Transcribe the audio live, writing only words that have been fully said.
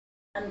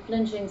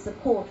unflinching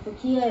support for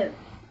Kiev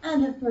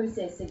and have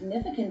processed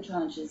significant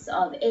tranches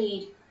of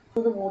aid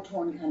for the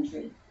war-torn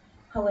country.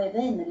 However,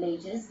 in the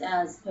latest,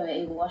 as per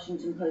a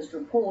Washington Post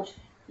report,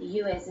 the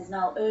US is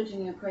now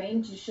urging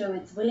Ukraine to show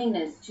its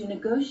willingness to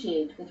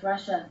negotiate with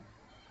Russia.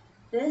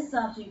 This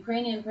after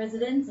Ukrainian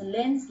President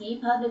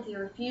Zelensky publicly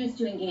refused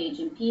to engage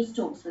in peace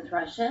talks with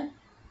Russia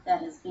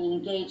that has been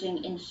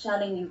engaging in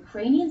shelling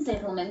Ukrainian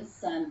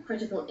settlements and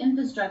critical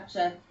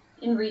infrastructure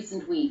in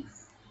recent weeks.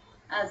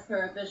 As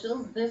per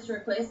officials, this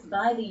request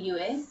by the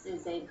US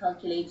is a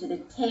calculated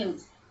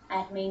attempt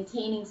at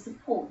maintaining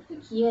support for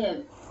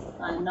Kiev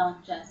by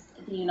not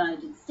just the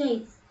United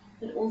States,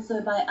 but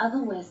also by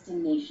other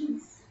Western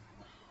nations.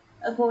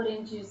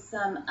 According to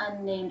some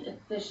unnamed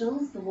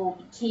officials, the war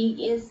fatigue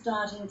is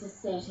starting to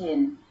set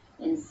in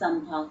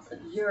some parts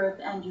of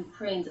Europe, and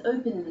Ukraine's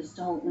openness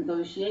to hold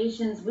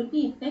negotiations would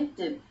be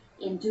effective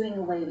in doing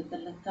away with the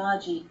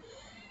lethargy.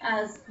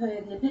 As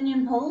per the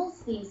opinion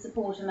polls, the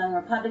support among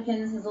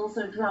Republicans has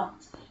also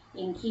dropped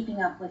in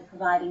keeping up with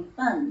providing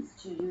funds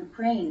to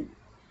Ukraine.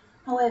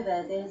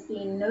 However, there has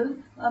been no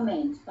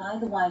comment by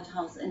the White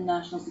House and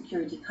National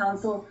Security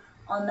Council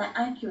on the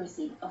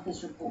accuracy of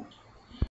this report.